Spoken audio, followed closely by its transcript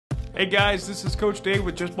Hey guys, this is Coach Dave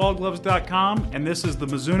with JustBallGloves.com, and this is the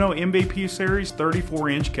Mizuno MVP Series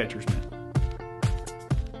 34-inch catcher's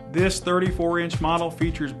mitt. This 34-inch model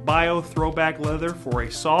features bio throwback leather for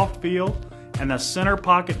a soft feel, and the center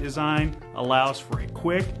pocket design allows for a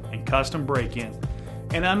quick and custom break-in.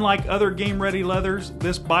 And unlike other game-ready leathers,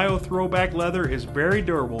 this bio throwback leather is very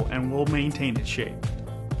durable and will maintain its shape.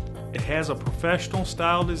 It has a professional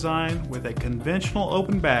style design with a conventional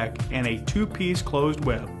open back and a two-piece closed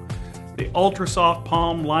web. The ultra soft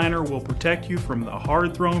palm liner will protect you from the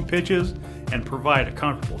hard thrown pitches and provide a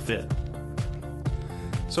comfortable fit.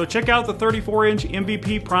 So check out the 34-inch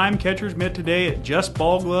MVP Prime Catcher's Mitt today at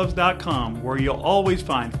JustBallGloves.com, where you'll always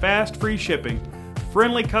find fast, free shipping,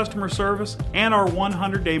 friendly customer service, and our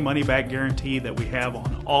 100-day money-back guarantee that we have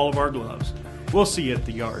on all of our gloves. We'll see you at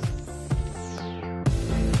the yard.